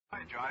Hi,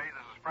 Johnny.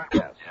 This is Fred.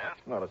 Yes. Yes?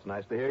 Well, it's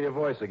nice to hear your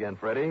voice again,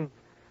 Freddie.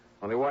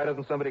 Only why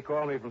doesn't somebody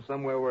call me from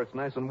somewhere where it's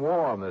nice and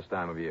warm this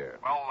time of year?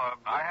 Well,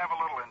 I have a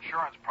little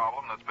insurance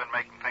problem that's been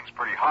making things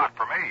pretty hot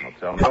for me. Well,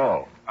 tell me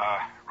all.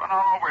 Run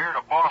on over here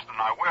to Boston,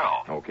 I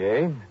will.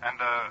 Okay. And,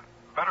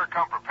 better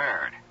come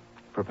prepared.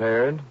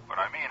 Prepared? What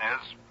I mean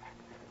is,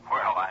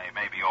 well, I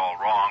may be all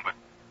wrong, but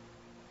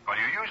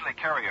you usually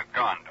carry a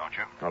gun, don't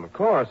you? Well, of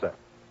course.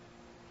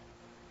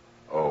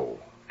 Oh,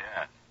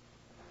 Yeah.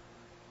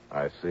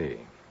 I see.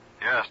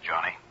 Yes,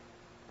 Johnny.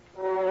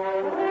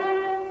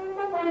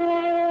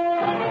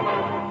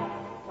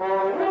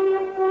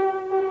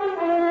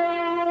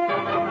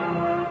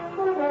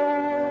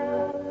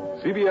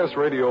 CBS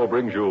Radio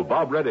brings you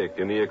Bob Reddick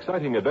in the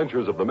exciting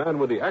adventures of the man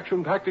with the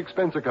action-packed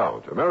expense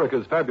account,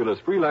 America's fabulous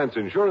freelance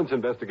insurance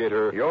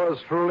investigator. Yours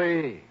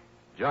truly,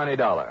 Johnny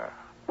Dollar.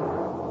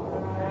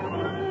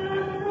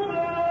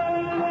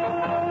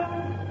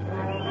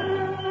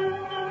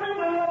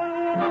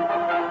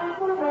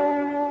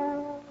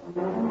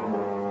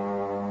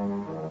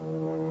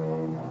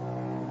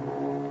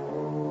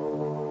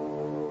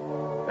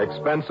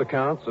 Expense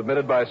account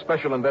submitted by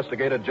Special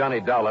Investigator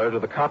Johnny Dollar to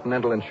the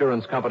Continental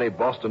Insurance Company,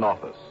 Boston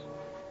office.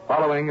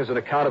 Following is an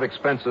account of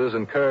expenses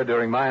incurred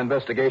during my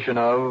investigation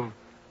of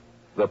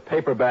the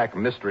Paperback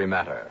mystery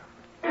matter.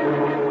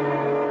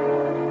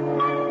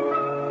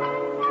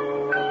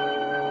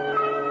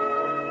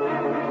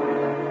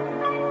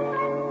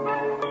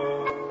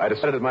 I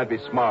decided it might be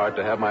smart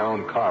to have my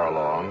own car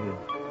along,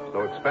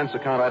 so expense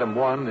account item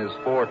 1 is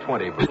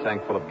 $4.20 for a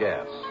tank full of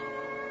gas.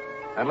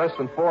 And less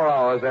than 4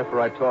 hours after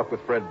I talked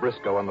with Fred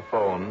Briscoe on the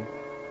phone,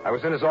 I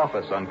was in his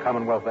office on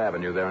Commonwealth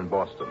Avenue there in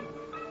Boston.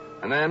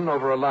 And then,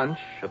 over a lunch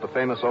at the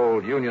famous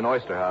old Union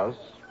Oyster House...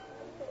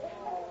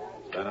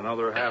 Is that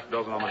another half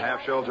dozen on the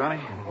half shell, Johnny?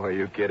 Oh, are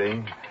you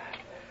kidding?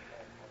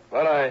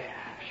 But I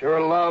sure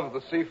love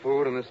the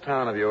seafood in this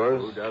town of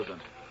yours. Who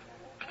doesn't?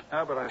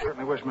 But I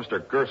certainly wish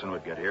Mr. Gerson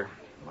would get here.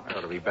 I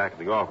ought to be back at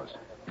the office.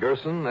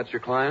 Gerson, that's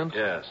your client?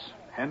 Yes,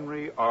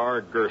 Henry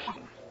R.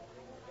 Gerson.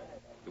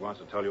 He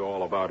wants to tell you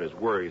all about his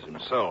worries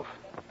himself.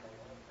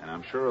 And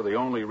I'm sure the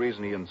only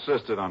reason he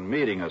insisted on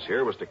meeting us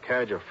here was to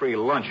cadge a free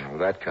lunch. Oh,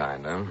 that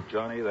kind, huh?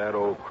 Johnny, that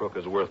old crook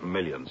is worth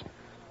millions.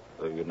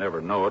 Though you'd never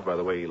know it by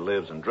the way he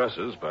lives and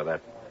dresses, by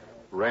that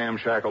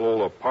ramshackle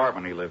old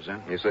apartment he lives in.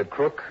 You said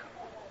crook?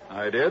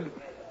 I did.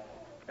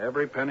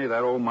 Every penny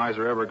that old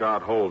miser ever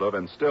got hold of,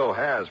 and still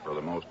has for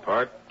the most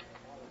part,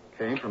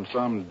 came from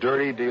some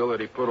dirty deal that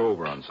he put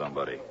over on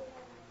somebody,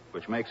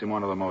 which makes him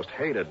one of the most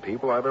hated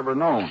people I've ever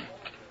known.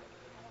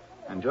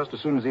 And just as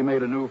soon as he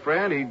made a new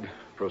friend, he'd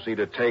proceed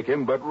to take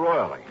him, but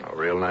royally. A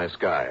real nice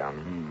guy, huh?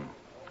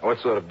 What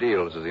sort of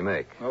deals does he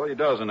make? Well, he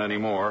doesn't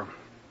anymore.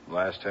 The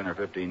last 10 or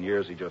 15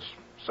 years, he just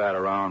sat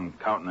around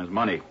counting his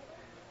money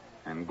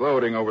and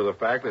gloating over the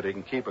fact that he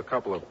can keep a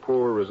couple of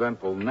poor,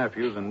 resentful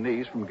nephews and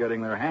niece from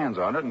getting their hands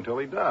on it until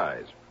he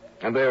dies.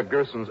 And they're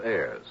Gerson's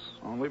heirs?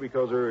 Only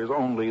because they're his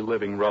only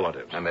living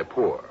relatives. And they're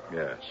poor?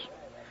 Yes.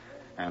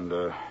 And,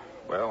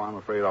 well, I'm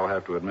afraid I'll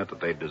have to admit that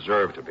they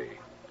deserve to be.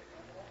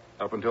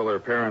 Up until their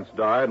parents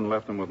died and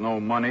left them with no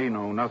money,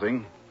 no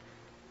nothing,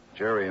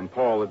 Jerry and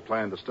Paul had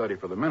planned to study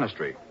for the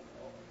ministry.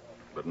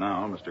 But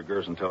now, Mr.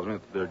 Gerson tells me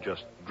that they're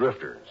just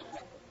drifters.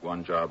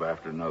 One job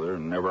after another,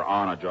 and never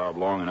on a job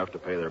long enough to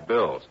pay their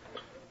bills.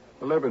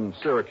 They live in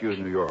Syracuse,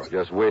 New York.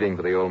 Just waiting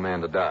for the old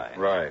man to die.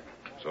 Right.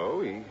 So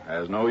he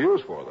has no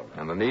use for them.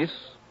 And the niece?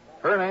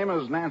 Her name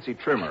is Nancy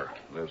Trimmer.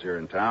 Lives here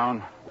in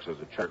town. Works as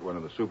a check at one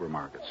of the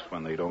supermarkets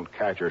when they don't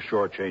catch her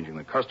shortchanging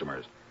the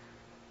customers.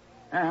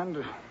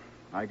 And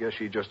I guess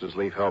she'd just as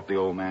lief help the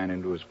old man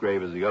into his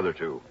grave as the other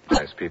two.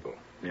 Nice people.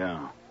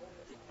 Yeah.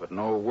 But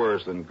no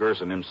worse than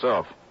Gerson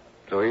himself.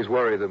 So he's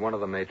worried that one of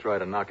them may try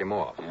to knock him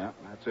off. Yeah,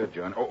 that's it,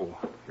 John. Oh,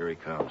 here he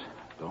comes.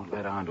 Don't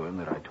let on to him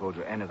that I told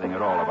you anything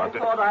at all about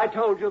this. I thought I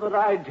told you that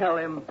I'd tell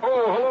him.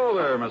 Oh, hello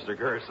there, Mr.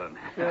 Gerson.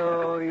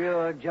 So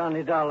you're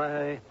Johnny Dollar,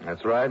 eh?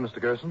 That's right, Mr.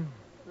 Gerson.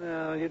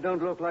 Well, you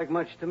don't look like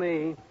much to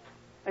me.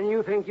 And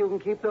you think you can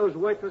keep those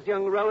worthless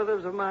young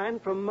relatives of mine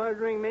from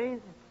murdering me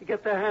to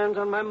get their hands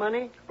on my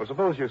money? Well,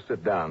 suppose you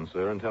sit down,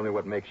 sir, and tell me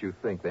what makes you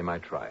think they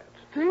might try it.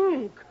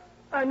 Think?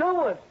 I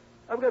know it.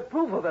 I've got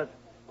proof of it.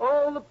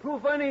 All the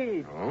proof I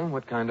need. Oh,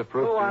 what kind of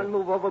proof? Go on,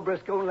 move over,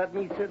 Briscoe, and let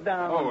me sit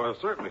down. Oh,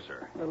 certainly,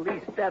 sir. The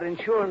least that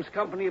insurance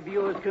company of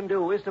yours can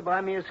do is to buy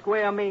me a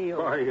square meal.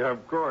 Why,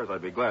 of course,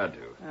 I'd be glad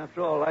to.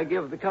 After all, I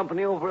give the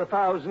company over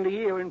 $1,000 a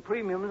year in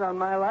premiums on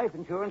my life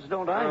insurance,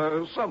 don't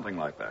I? Something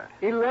like that.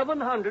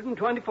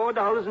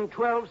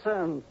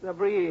 $1,124.12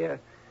 every year.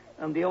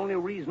 And the only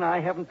reason I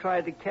haven't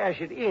tried to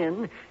cash it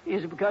in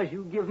is because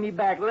you give me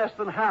back less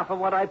than half of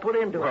what I put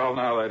into it. Well,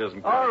 now, that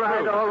isn't quite All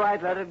true.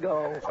 right, let it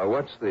go.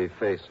 What's the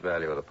face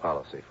value of the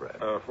policy, Fred?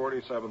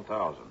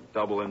 $47,000,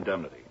 double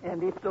indemnity.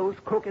 And if those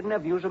crooked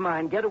nephews of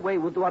mine get away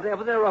with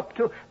whatever they're up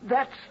to,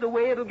 that's the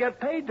way it'll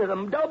get paid to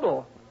them,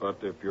 double. But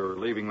if you're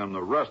leaving them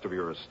the rest of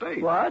your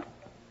estate... What?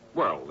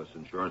 Well, this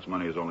insurance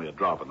money is only a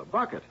drop in the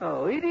bucket.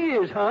 Oh, it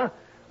is, huh?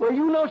 Well,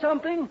 you know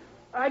something?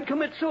 I'd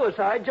commit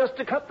suicide just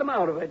to cut them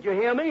out of it. You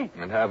hear me?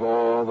 And have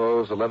all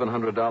those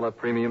 $1,100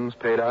 premiums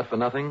paid out for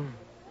nothing?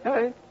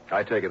 Hey?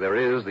 I take it there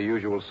is the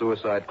usual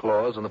suicide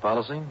clause in the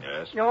policy?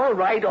 Yes. All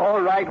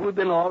right. We've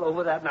been all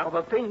over that now.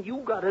 The thing you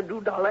got to do,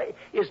 Dollar,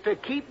 is to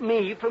keep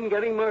me from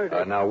getting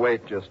murdered. Now,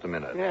 wait just a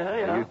minute.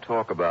 Yeah. You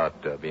talk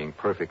about being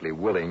perfectly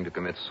willing to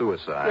commit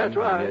suicide. That's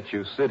right. And yet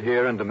you sit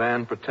here and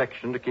demand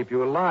protection to keep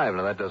you alive.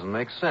 Now, that doesn't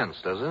make sense,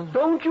 does it?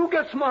 Don't you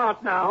get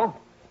smart now.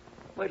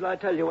 Wait till I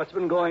tell you what's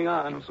been going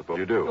on. I suppose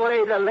you do.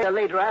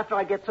 Later, after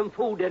I get some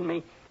food in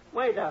me.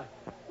 Waiter,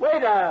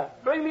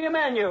 bring me a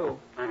menu.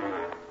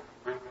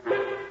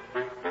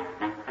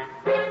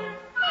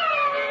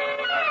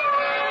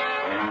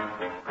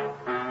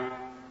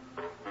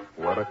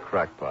 What a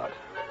crackpot.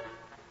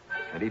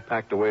 And he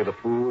packed away the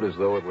food as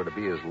though it were to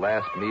be his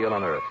last meal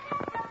on earth.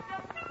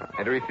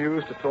 And he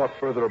refused to talk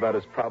further about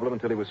his problem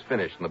until he was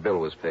finished and the bill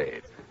was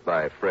paid.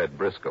 By Fred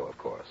Briscoe, of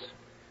course.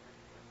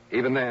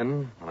 Even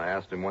then, when I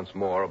asked him once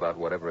more about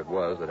whatever it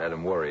was that had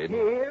him worried...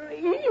 Here,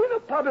 in a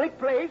public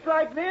place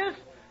like this?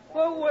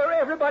 Well, where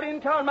everybody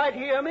in town might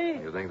hear me?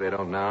 You think they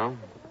don't now?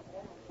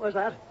 What's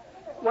that?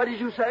 What did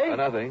you say?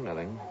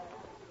 Nothing.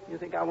 You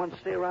think I want to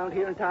stay around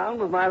here in town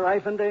with my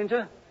life in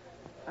danger?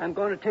 I'm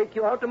going to take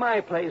you out to my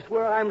place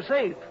where I'm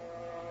safe.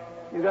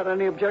 You got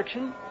any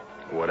objection?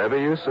 Whatever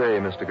you say,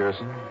 Mr.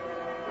 Gerson.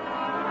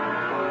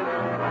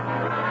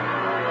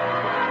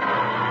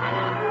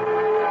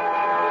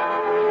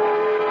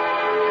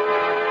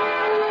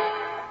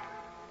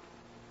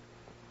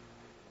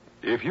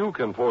 If you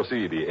can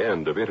foresee the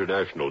end of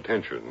international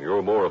tension,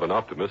 you're more of an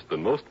optimist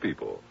than most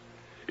people.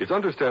 It's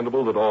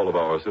understandable that all of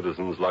our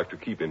citizens like to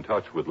keep in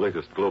touch with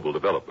latest global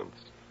developments.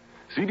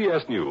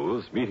 CBS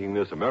News, meeting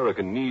this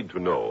American need to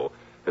know,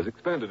 has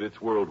expanded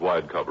its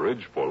worldwide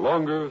coverage for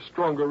longer,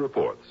 stronger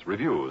reports,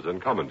 reviews, and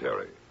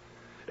commentary.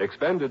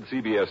 Expanded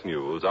CBS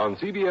News on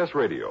CBS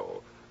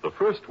Radio. The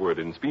first word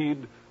in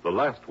speed, the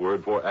last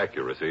word for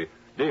accuracy,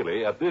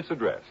 daily at this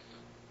address.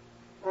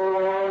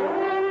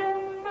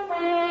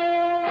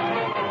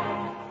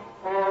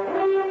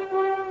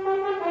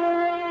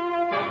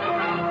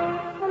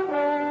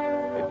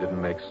 It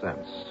didn't make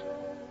sense.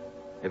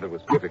 If it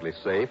was perfectly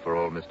safe for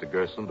old Mr.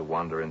 Gerson to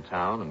wander in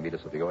town and meet us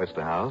at the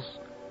Oyster House,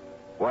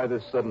 why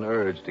this sudden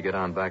urge to get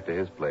on back to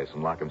his place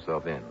and lock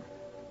himself in?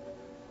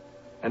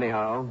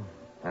 Anyhow,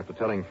 after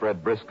telling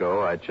Fred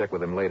Briscoe I'd check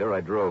with him later,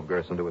 I drove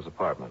Gerson to his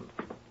apartment.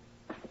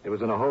 It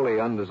was in a wholly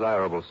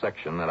undesirable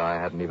section that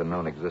I hadn't even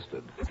known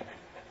existed.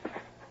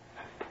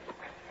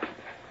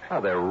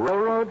 Are there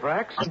railroad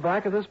tracks in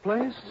back of this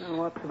place?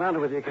 Well, what's the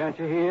matter with you? Can't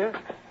you hear?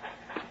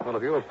 Well,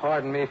 if you'll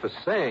pardon me for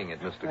saying it,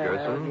 Mr.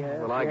 Gerson,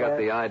 yes, I got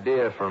the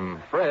idea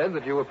from Fred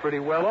that you were pretty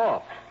well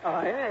off.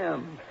 I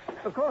am.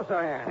 Of course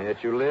I am.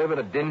 Yet you live in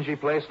a dingy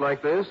place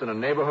like this, in a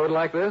neighborhood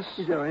like this?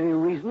 Is there any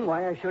reason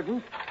why I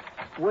shouldn't?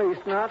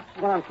 Waste not,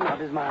 want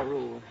not is my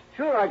rule.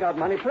 Sure, I got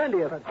money,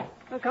 plenty of it.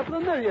 A couple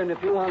of million,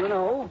 if you want to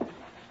know.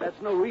 That's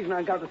no reason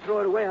I got to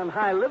throw it away on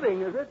high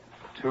living, is it?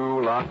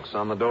 2 locks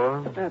on the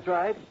door? That's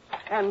right.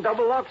 And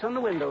double locks on the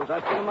windows.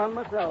 I put them on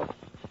myself.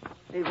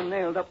 Even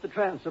nailed up the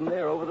transom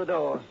there over the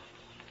door.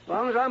 As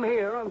long as I'm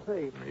here, I'm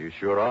safe. You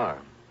sure are.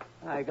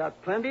 I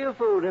got plenty of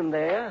food in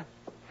there.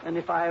 And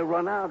if I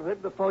run out of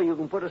it before you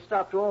can put a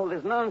stop to all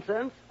this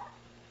nonsense,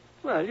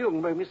 well, you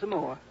can bring me some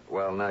more.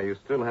 Well, now, you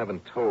still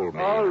haven't told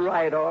me. All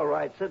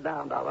right. Sit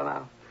down, Dollar,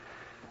 now.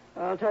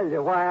 I'll tell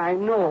you why I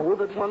know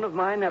that one of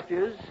my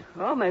nephews,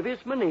 or maybe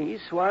it's my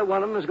niece, why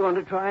one of them is going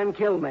to try and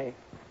kill me.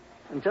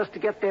 And just to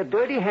get their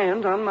dirty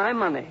hands on my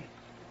money.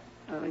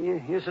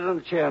 You sit on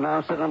the chair now.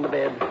 I'll sit on the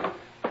bed.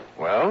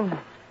 Well?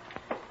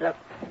 Look.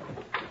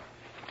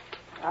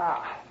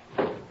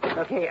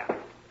 Look here.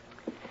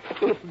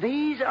 If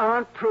these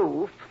aren't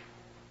proof,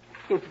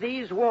 if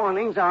these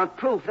warnings aren't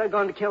proof they're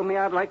going to kill me,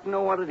 I'd like to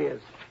know what it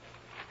is.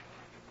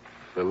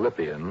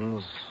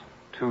 Philippians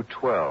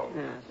 2:12.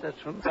 Yes, that's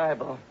from the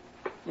Bible.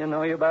 You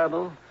know your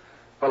Bible?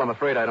 Well, I'm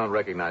afraid I don't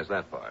recognize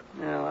that part.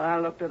 Yeah, well, I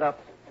looked it up.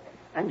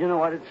 And you know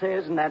what it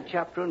says in that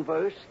chapter and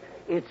verse?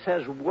 It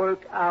says,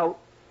 work out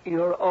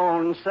your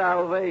own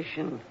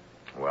salvation.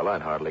 Well,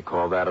 I'd hardly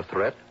call that a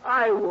threat.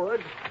 I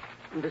would.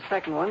 And the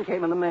second one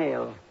came in the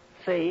mail.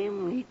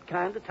 Same neat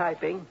kind of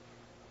typing.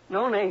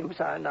 No name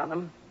signed on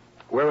them.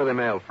 Where were they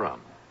mailed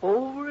from?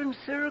 Over in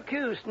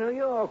Syracuse, New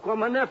York, where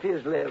my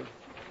nephews live.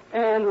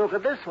 And look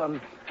at this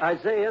one.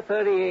 Isaiah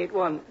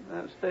 38:1.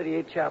 That's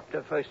 38th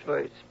chapter, first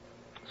verse.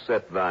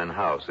 Set thine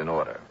house in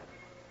order.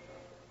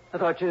 I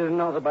thought you didn't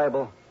know the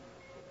Bible.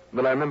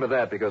 But I remember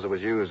that because it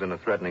was used in a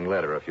threatening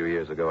letter a few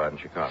years ago out in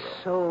Chicago.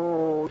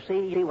 So,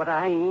 see what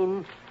I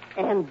mean?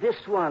 And this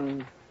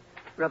one,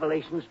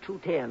 Revelations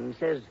 2:10,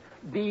 says,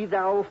 be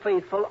thou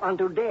faithful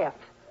unto death.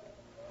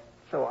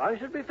 So I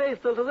should be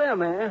faithful to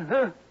them, eh?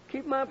 Huh?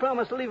 Keep my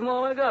promise to leave them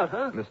all I got,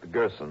 huh? Mr.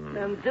 Gerson.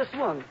 And this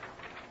one,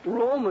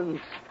 Romans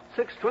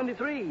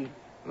 6:23.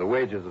 The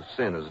wages of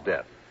sin is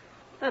death.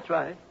 That's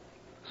right.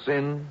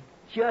 Sin?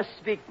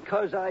 Just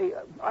because I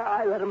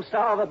let them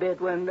starve a bit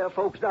when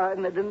folks died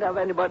and they didn't have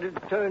anybody to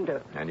turn to.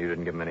 And you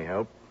didn't give them any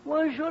help?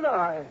 Why should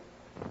I?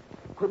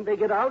 Couldn't they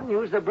get out and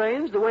use their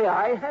brains the way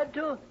I had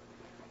to?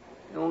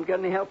 You won't get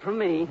any help from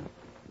me.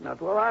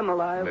 Not while I'm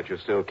alive. But you're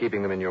still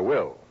keeping them in your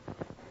will.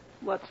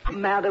 What's the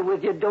matter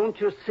with you? Don't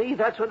you see?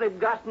 That's what they've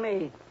got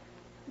me.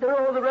 They're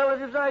all the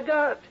relatives I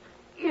got.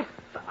 If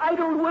I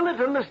don't will it,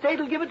 then the state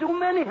will give it to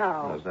them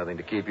anyhow. There's nothing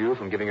to keep you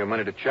from giving your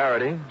money to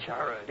charity.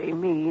 Charity?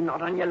 Me?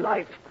 Not on your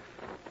life.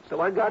 So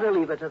I gotta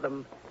leave it to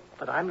them.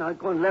 But I'm not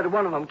going to let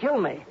one of them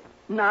kill me.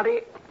 Not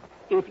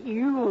if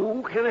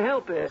you can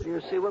help it.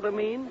 You see what I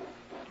mean?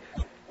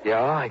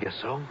 Yeah, I guess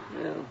so.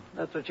 Yeah,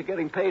 that's what you're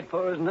getting paid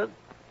for, isn't it?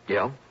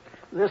 Yeah?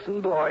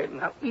 Listen, boy,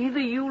 now either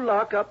you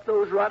lock up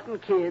those rotten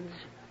kids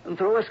and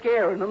throw a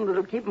scare in them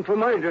that'll keep them from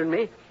murdering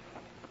me,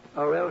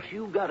 or else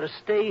you gotta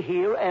stay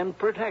here and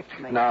protect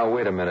me. Now,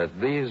 wait a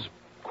minute. These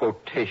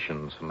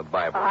quotations from the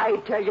Bible. I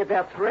tell you,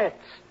 they're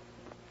threats.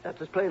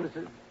 That's as plain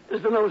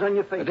as the nose on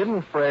your face.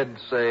 Didn't Fred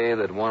say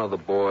that one of the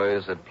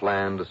boys had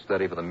planned to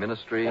study for the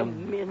ministry? The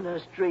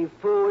ministry,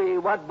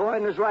 phooey. What boy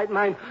in his right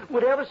mind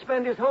would ever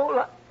spend his whole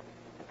life?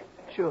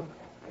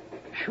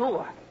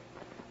 Sure.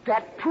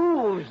 That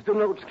proves the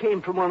notes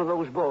came from one of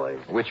those boys.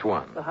 Which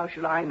one? Well, how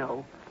should I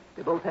know?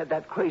 They both had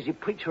that crazy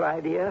preacher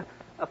idea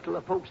up till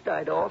the folks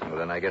died off. Well,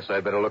 then I guess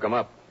I'd better look them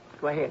up.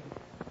 Go ahead.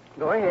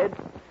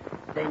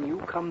 Then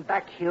you come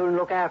back here and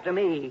look after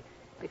me.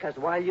 Because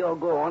while you're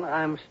gone,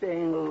 I'm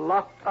staying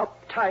locked up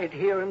tight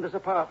here in this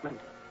apartment.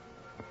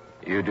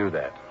 You do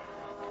that.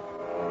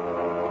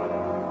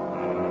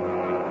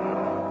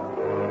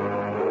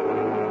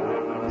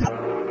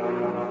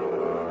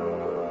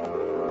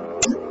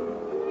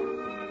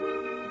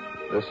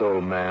 This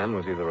old man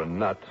was either a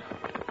nut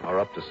or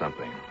up to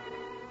something.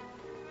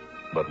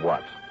 But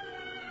what?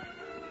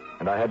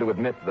 And I had to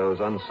admit those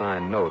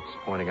unsigned notes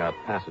pointing out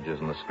passages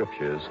in the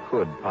scriptures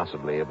could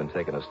possibly have been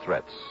taken as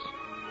threats.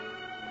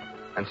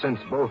 And since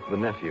both the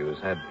nephews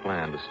had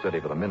planned to study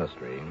for the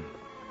ministry,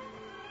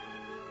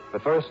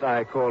 but first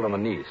I called on the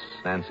niece,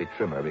 Nancy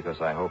Trimmer, because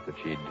I hoped that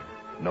she'd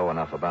know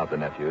enough about the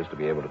nephews to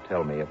be able to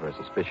tell me if her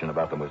suspicion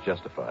about them was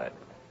justified.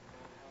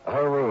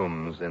 Her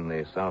rooms in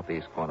the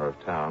southeast corner of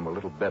town were a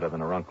little better than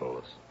her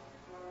uncle's.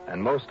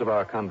 And most of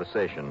our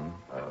conversation,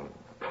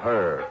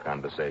 her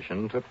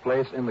conversation, took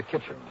place in the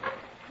kitchen.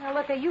 Now,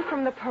 look, are you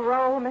from the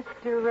parole,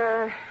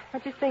 Mr.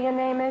 What'd you say your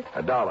name is?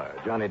 Dollar,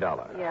 Johnny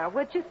Dollar. Yeah,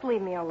 well, just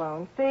leave me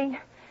alone, see?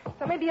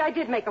 So maybe I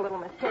did make a little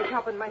mistake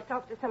helping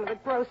myself to some of the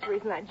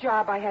groceries in that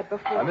job I had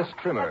before. Miss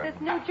Trimmer. But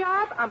this new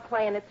job, I'm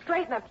playing it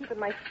straight and I'm keeping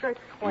my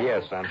skirts clean.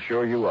 Yes, I'm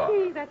sure you are.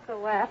 See, that's the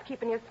laugh,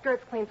 keeping your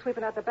skirts clean,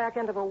 sweeping out the back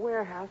end of a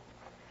warehouse.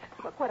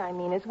 Look, what I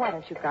mean is, why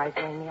don't you guys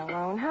leave me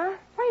alone, huh?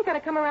 Why you got to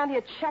come around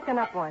here checking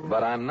up on me?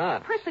 But I'm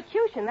not.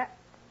 Persecution, that...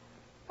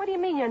 What do you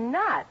mean you're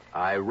not?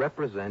 I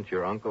represent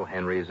your Uncle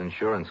Henry's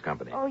insurance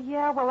company. Oh,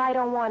 yeah? Well, I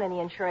don't want any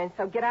insurance,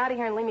 so get out of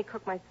here and leave me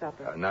cook my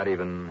supper. Not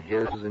even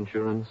his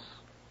insurance?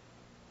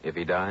 If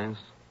he dies?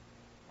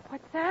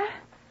 What's that?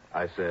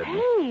 I said...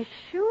 Hey,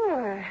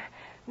 sure.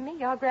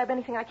 Me, I'll grab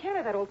anything I can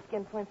of that old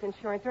skin flint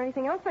insurance or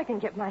anything else I can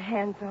get my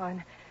hands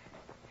on.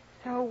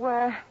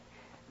 So,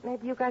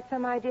 maybe you got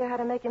some idea how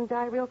to make him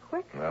die real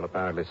quick? Well,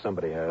 apparently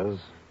somebody has.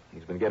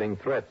 He's been getting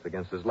threats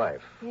against his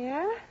life.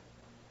 Yeah?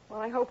 Well,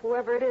 I hope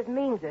whoever it is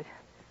means it.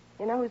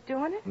 You know who's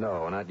doing it?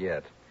 No, not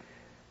yet.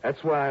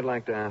 That's why I'd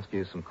like to ask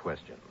you some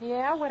questions.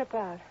 Yeah? What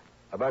about?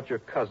 About your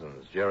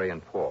cousins, Jerry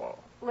and Paul.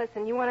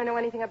 Listen, you want to know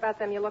anything about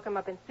them, you look them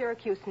up in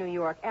Syracuse, New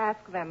York. Ask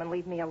them and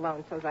leave me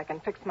alone so as I can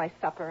fix my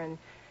supper and...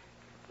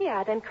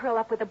 Yeah, then curl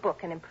up with a book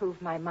and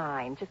improve my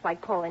mind, just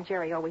like Paul and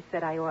Jerry always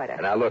said I ought to.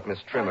 Now, look, Miss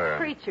Trimmer... Those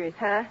preachers,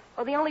 huh?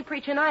 Well, the only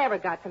preaching I ever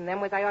got from them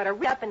was I ought to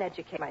read up and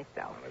educate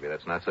myself. Maybe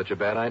that's not such a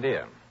bad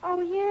idea.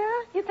 Oh,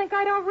 yeah? You think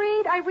I don't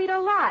read? I read a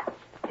lot.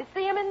 You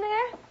see them in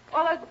there?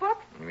 All those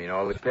books? You mean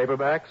all these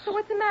paperbacks? So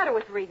what's the matter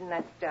with reading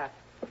that stuff?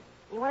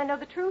 You want to know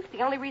the truth? The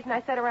only reason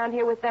I sit around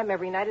here with them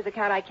every night is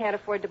account I can't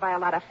afford to buy a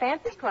lot of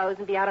fancy clothes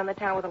and be out on the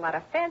town with a lot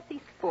of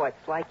fancy sports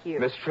like you.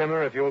 Miss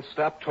Trimmer, if you'll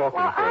stop talking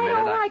well, for a minute...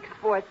 I don't like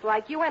sports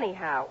like you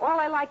anyhow. All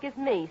I like is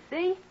me,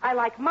 see? I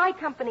like my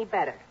company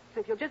better. So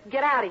if you'll just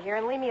get out of here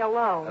and leave me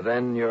alone.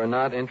 Then you're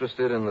not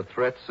interested in the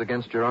threats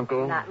against your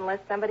uncle? Not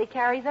unless somebody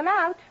carries them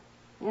out.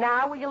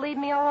 Now, will you leave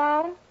me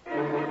alone?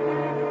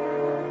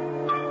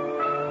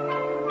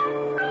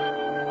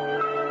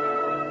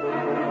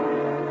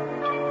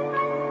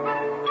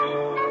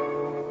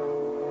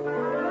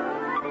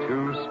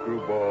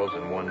 Screwballs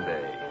in one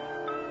day.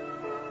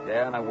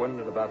 Yeah, and I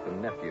wondered about the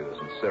nephews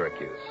in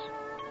Syracuse.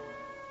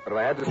 But if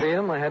I had to see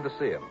them, I had to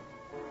see them.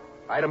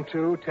 Item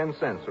 2, 10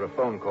 cents for a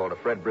phone call to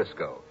Fred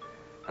Briscoe.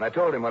 And I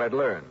told him what I'd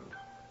learned.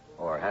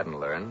 Or hadn't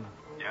learned.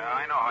 Yeah,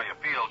 I know how you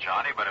feel,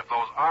 Johnny, but if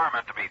those are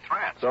meant to be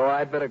threats... So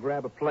I'd better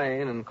grab a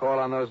plane and call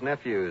on those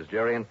nephews,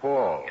 Jerry and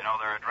Paul. You know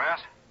their address?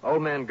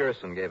 Old man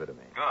Gerson gave it to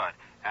me. Good.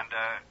 And,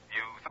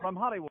 you... From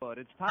Hollywood,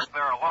 it's time...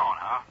 They're alone,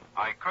 huh?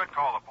 I could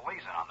call the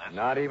police in on this.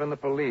 Not even the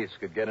police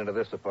could get into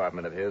this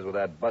apartment of his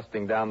without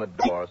busting down the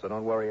door, so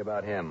don't worry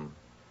about him.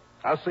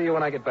 I'll see you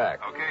when I get back.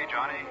 Okay,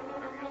 Johnny.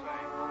 Whatever you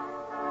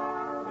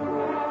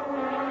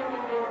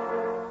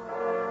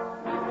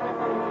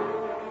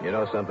say. You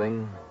know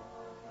something?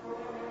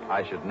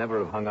 I should never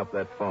have hung up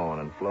that phone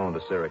and flown to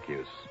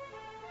Syracuse.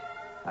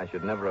 I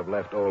should never have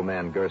left old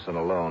man Gerson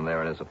alone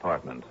there in his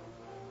apartment.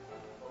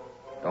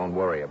 Don't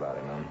worry about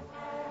him, man.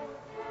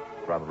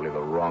 Probably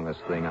the wrongest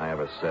thing I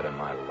ever said in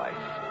my life.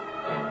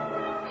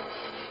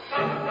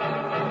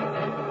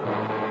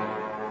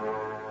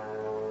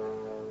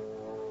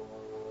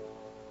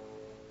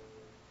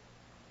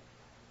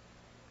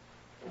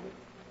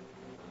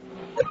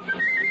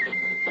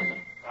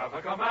 Have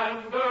a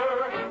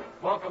commander,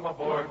 welcome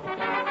aboard.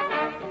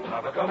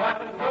 Have a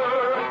commander,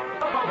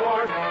 welcome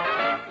aboard.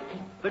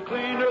 The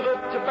cleaner the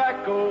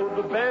tobacco,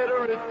 the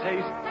better it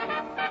tastes.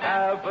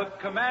 Have a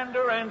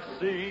commander and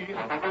see.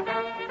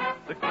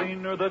 The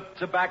cleaner the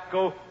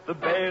tobacco, the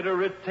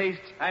better it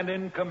tastes. And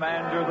in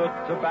Commander,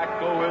 the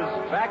tobacco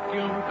is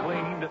vacuum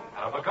cleaned.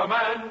 Have a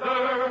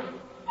commander,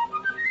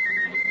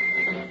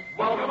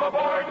 welcome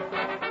aboard.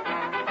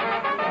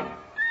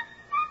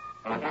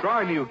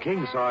 Try new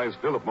king-size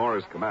Philip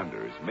Morris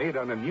Commanders made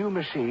on a new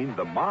machine,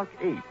 the Mark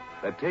 8,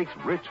 that takes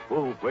rich,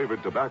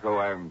 full-flavored tobacco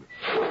and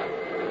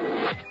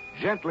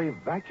gently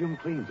vacuum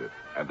cleans it.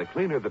 And the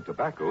cleaner the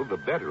tobacco, the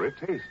better it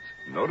tastes.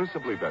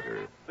 Noticeably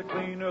better. The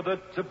cleaner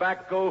the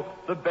tobacco,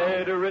 the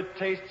better it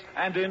tastes.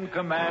 And in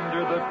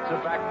Commander, the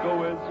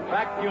tobacco is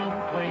vacuum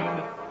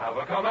cleaned. Have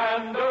a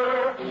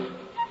commander.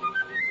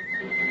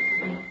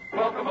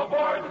 Welcome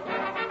aboard.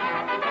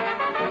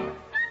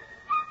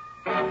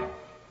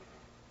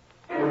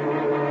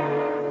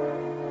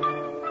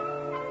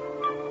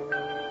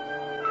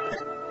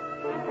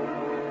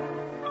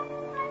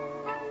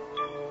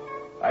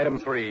 Item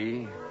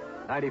 3,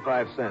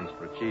 95 cents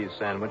for a cheese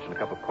sandwich and a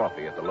cup of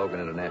coffee at the Logan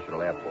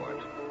International Airport.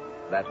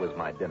 That was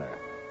my dinner.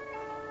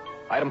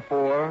 Item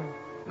 4,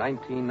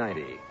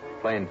 $19.90,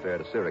 plane fare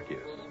to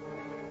Syracuse.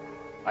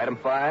 Item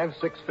 5,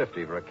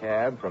 $6.50 for a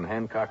cab from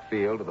Hancock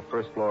Field to the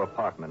first-floor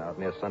apartment out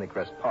near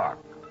Sunnycrest Park,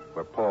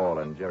 where Paul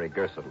and Jerry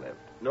Gerson lived.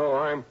 No,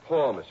 I'm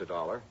Paul, Mr.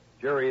 Dollar.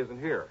 Jerry isn't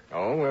here.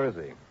 Oh, where is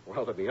he?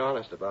 Well, to be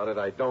honest about it,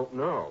 I don't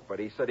know. But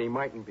he said he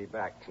mightn't be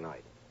back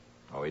tonight.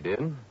 Oh, he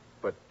did?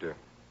 But,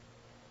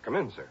 come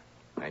in, sir.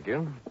 Thank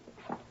you.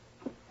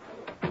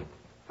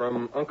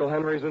 From Uncle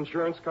Henry's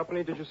insurance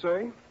company, did you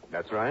say?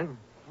 That's right.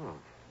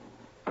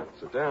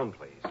 Sit down,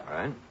 please. All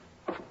right.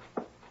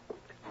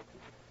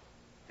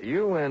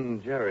 You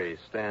and Jerry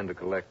stand to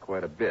collect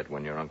quite a bit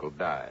when your uncle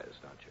dies,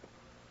 don't you?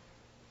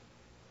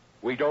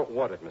 We don't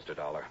want it, Mr.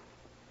 Dollar.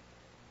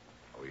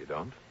 Oh, you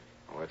don't?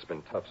 Oh, it's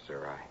been tough,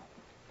 sir.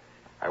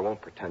 I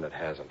won't pretend it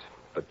hasn't.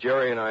 But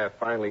Jerry and I have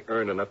finally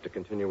earned enough to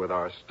continue with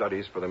our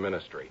studies for the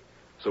ministry.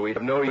 So we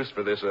have no use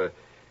for this,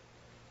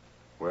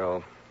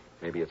 well,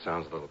 maybe it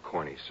sounds a little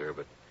corny, sir,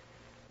 but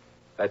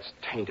that's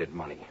tainted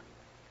money.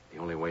 The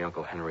only way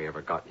Uncle Henry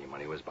ever got any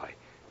money was by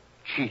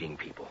cheating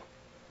people.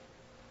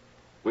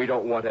 We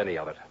don't want any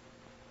of it.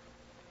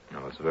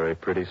 No, it's a very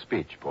pretty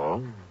speech,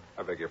 Paul.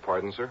 I beg your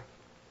pardon, sir?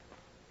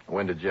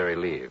 When did Jerry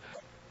leave?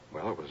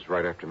 Well, it was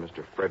right after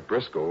Mr. Fred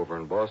Briscoe over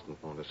in Boston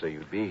phoned to say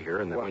you'd be here,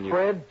 and then when you...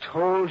 Fred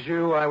told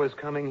you I was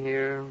coming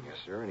here? Yes,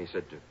 sir, and he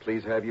said to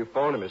please have you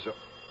phone him.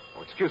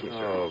 Oh, excuse me,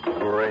 sir. Oh,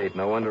 great.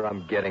 No wonder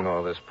I'm getting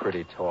all this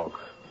pretty talk.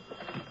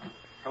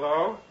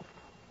 Hello?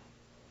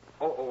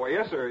 Oh,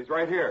 yes, sir. He's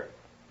right here.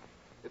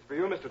 It's for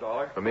you, Mr.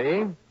 Dollar. For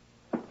me?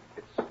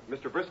 It's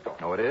Mr. Briscoe.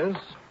 Oh, it is?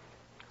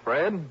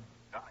 Fred?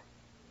 Johnny,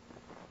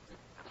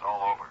 it's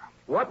all over.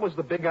 What was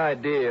the big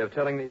idea of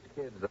telling these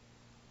kids that...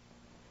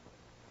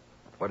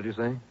 What did you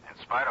say? In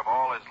spite of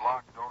all his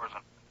locked doors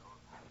and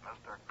windows,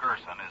 Mr.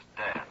 Gerson is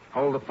dead.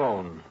 Hold the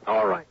phone.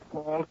 All right,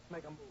 Paul.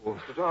 Make a move.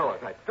 Mr. Dollar,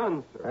 that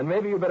gun, sir. And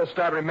maybe you better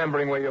start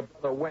remembering where your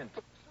brother went.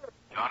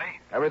 Johnny?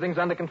 Everything's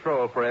under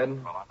control, Fred.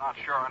 Well, I'm not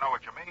sure I know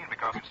what you mean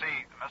because, you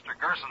see, Mr.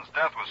 Gerson's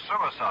death was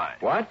suicide.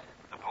 What?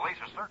 The police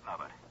are certain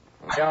of it.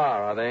 They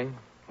are they?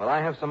 Well,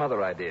 I have some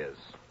other ideas.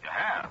 You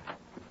have?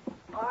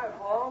 Hi,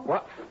 Paul.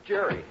 What?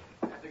 Jerry.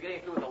 After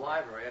getting through with the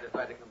library, I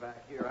decided to come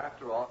back here.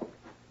 After all,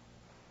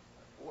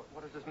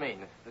 what does this mean?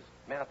 This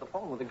man at the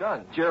phone with a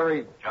gun.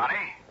 Jerry. Johnny?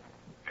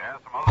 You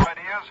have some other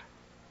ideas?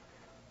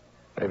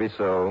 Maybe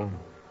so.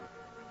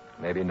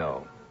 Maybe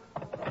no.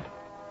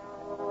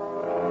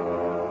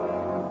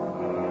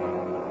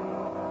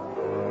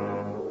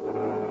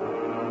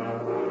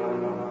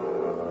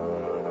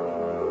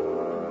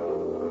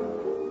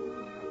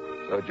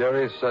 So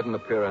Jerry's sudden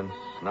appearance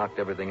knocked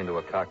everything into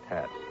a cocked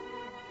hat.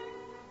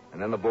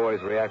 And then the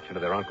boys' reaction to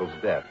their uncle's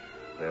death,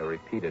 their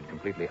repeated,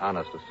 completely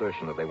honest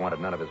assertion that they wanted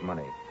none of his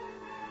money.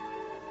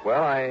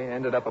 Well, I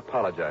ended up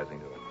apologizing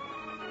to him.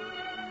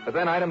 But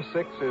then item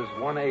 6 is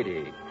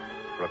 180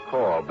 for a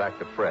call back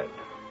to Fred.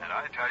 And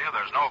I tell you,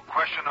 there's no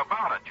question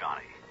about it,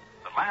 Johnny.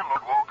 The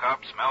landlord woke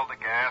up, smelled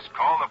the gas,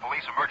 called the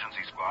police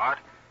emergency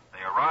squad.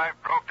 They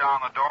arrived, broke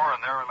down the door,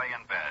 and there he lay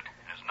in bed,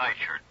 in his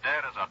nightshirt,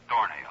 dead as a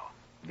doornail.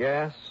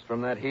 Gas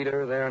from that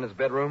heater there in his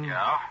bedroom?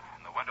 Yeah,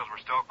 and the windows were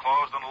still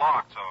closed and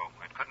locked, so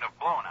it couldn't have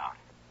blown out.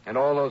 And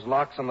all those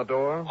locks on the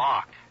door?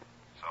 Locked.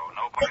 So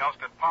nobody else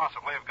could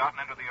possibly have gotten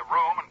into the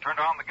room and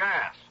turned on the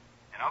gas.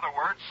 In other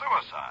words,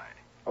 suicide.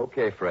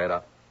 Okay, Fred.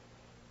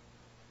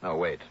 No,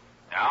 wait.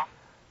 Yeah?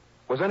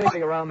 Was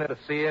anything around there to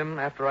see him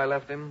after I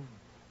left him?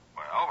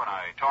 Well, when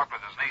I talked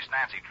with his niece,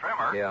 Nancy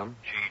Trimmer, Yeah.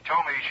 she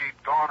told me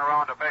she'd gone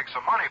around to beg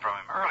some money from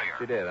him earlier.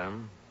 She did, huh?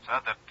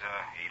 Said that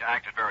he'd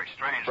acted very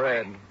strangely.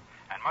 Fred.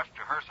 And much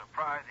to her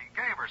surprise, he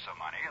gave her some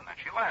money, and then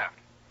she left.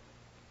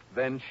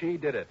 Then she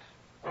did it.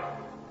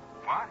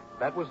 What?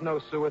 That was no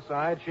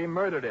suicide. She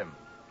murdered him.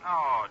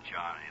 No,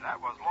 Johnny,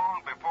 that was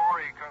long before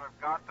he could have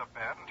got to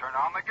bed and turned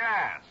on the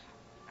gas.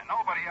 And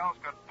nobody else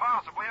could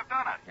possibly have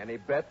done it. Any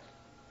bets?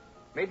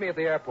 Meet me at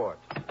the airport.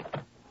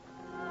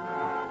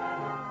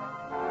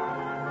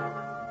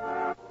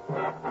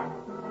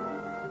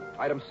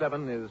 Item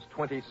 7 is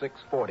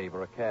 $26.40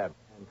 for a cab.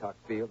 Hancock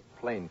Field,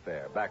 plane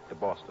fare, back to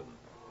Boston.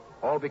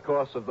 All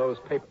because of those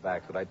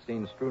paperbacks that I'd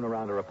seen strewn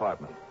around her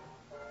apartment.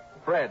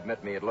 Fred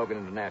met me at Logan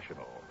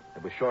International.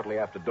 It was shortly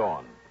after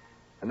dawn.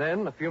 And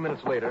then, a few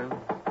minutes later...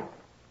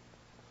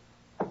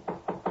 Come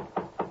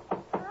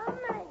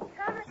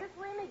just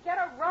let me get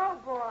a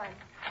robe on.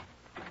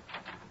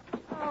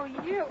 Oh,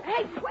 you.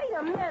 Hey, wait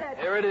a minute.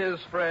 Here it is,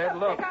 Fred.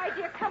 Look. Big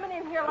idea coming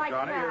in here like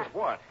Johnny, that. here's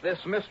what? This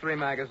mystery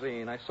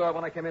magazine. I saw it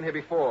when I came in here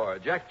before.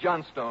 Jack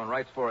Johnstone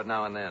writes for it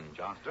now and then.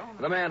 Johnstone?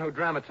 The man who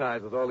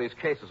dramatizes all these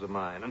cases of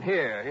mine. And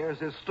here's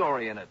his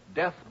story in it.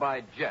 Death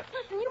by Jet.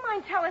 Listen, you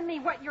mind telling me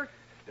what you're...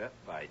 Death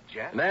by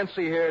jet?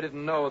 Nancy here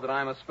didn't know that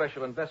I'm a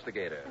special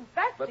investigator.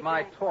 But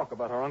my talk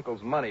about her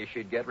uncle's money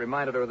she'd get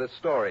reminded her of this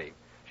story.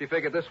 She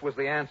figured this was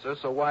the answer,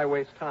 so why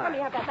waste time? Let me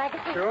have that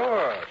magazine.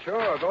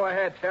 Sure. Go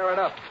ahead. Tear it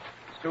up.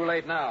 It's too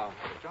late now.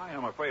 Johnny,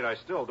 I'm afraid I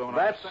still don't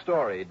That understand.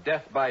 story,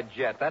 Death by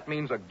Jet, that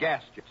means a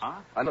gas jet.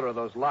 Huh? Another of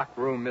those locked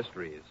room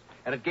mysteries.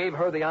 And it gave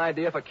her the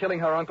idea for killing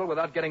her uncle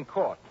without getting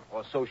caught.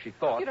 Or so she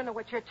thought. You don't know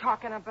what you're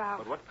talking about.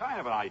 But what kind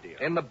of an idea?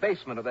 In the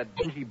basement of that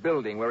dingy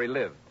building where he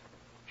lived.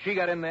 She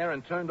got in there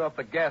and turned off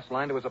the gas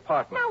line to his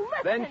apartment. Now,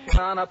 listen. Then she went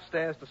on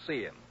upstairs to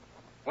see him.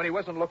 When he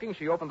wasn't looking,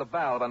 she opened the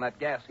valve on that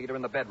gas heater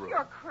in the bedroom.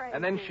 You're crazy.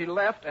 And then she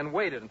left and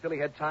waited until he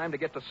had time to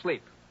get to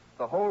sleep.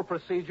 The whole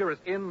procedure is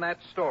in that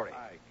story.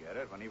 I get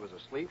it. When he was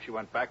asleep, she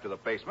went back to the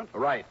basement.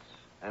 Right.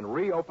 And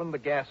reopened the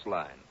gas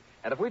line.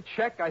 And if we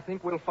check, I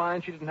think we'll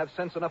find she didn't have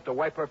sense enough to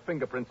wipe her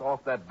fingerprints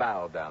off that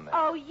valve down there.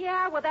 Oh,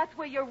 yeah? Well, that's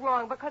where you're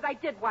wrong, because I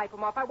did wipe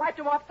them off. I wiped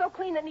them off so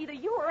clean that neither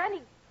you or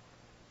anybody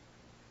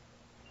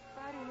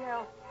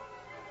else...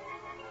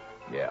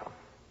 Yeah.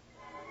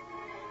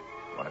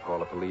 Want to call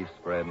the police,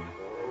 Fred?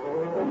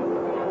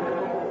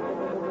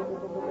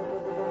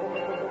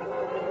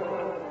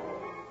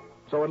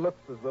 So it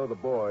looks as though the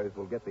boys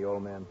will get the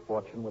old man's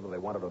fortune whether they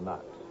want it or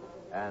not.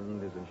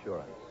 And his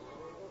insurance.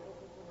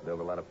 Build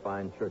a lot of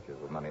fine churches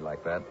with money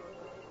like that.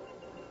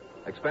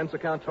 Expense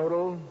account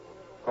total?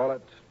 Call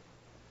it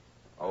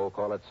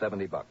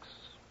 $70.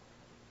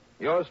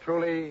 Yours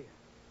truly,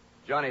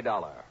 Johnny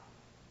Dollar.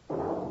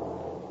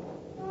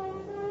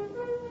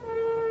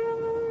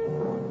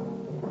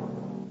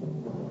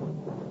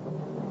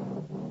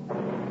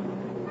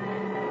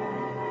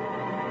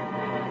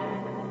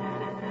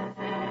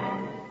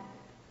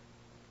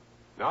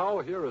 Now,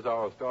 here is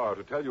our star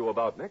to tell you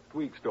about next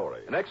week's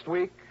story. Next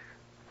week,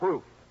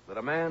 proof that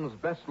a man's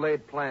best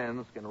laid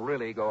plans can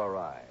really go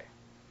awry.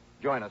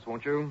 Join us,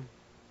 won't you?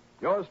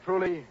 Yours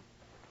truly,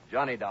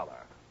 Johnny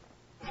Dollar.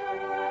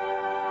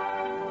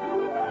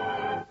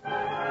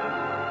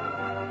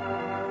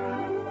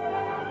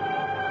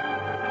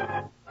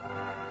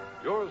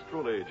 Yours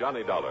truly,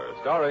 Johnny Dollar,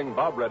 starring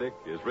Bob Reddick,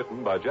 is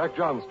written by Jack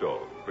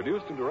Johnstone,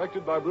 produced and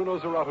directed by Bruno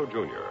Zerato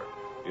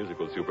Jr.,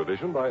 musical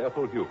supervision by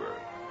Ethel Huber.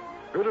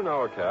 Heard in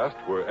our cast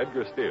were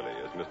Edgar Staley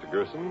as Mr.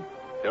 Gerson,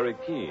 Terry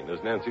Keane as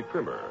Nancy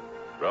Trimmer,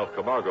 Ralph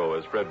Camargo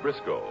as Fred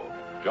Briscoe,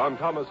 John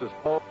Thomas as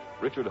Paul,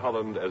 Richard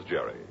Holland as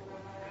Jerry.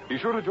 Be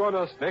sure to join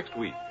us next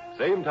week,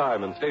 same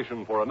time and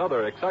station, for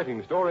another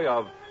exciting story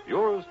of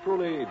Yours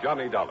truly,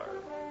 Johnny Dollar.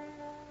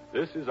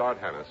 This is Art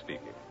Hanna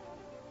speaking.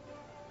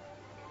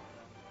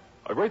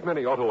 A great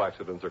many auto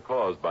accidents are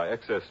caused by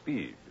excess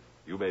speed.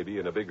 You may be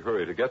in a big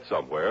hurry to get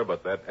somewhere,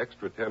 but that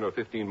extra 10 or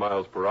 15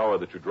 miles per hour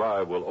that you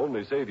drive will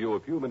only save you a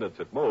few minutes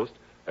at most,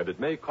 and it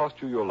may cost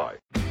you your life.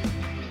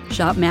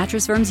 Shop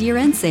Mattress Firm's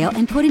year-end sale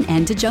and put an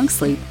end to junk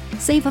sleep.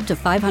 Save up to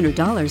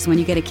 $500 when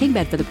you get a king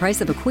bed for the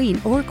price of a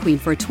queen or a queen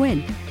for a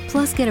twin.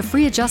 Plus, get a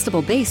free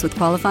adjustable base with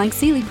qualifying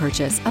Sealy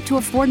purchase up to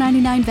a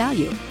 $4.99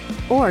 value.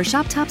 Or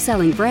shop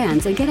top-selling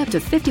brands and get up to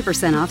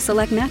 50% off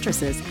select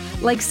mattresses,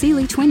 like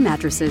Sealy twin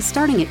mattresses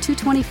starting at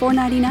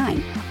 $224.99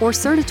 or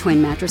Serta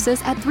twin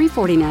mattresses at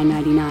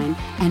 $349.99.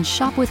 And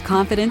shop with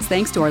confidence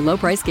thanks to our low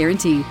price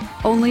guarantee.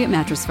 Only at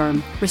Mattress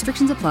Firm.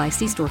 Restrictions apply.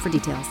 See store for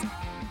details.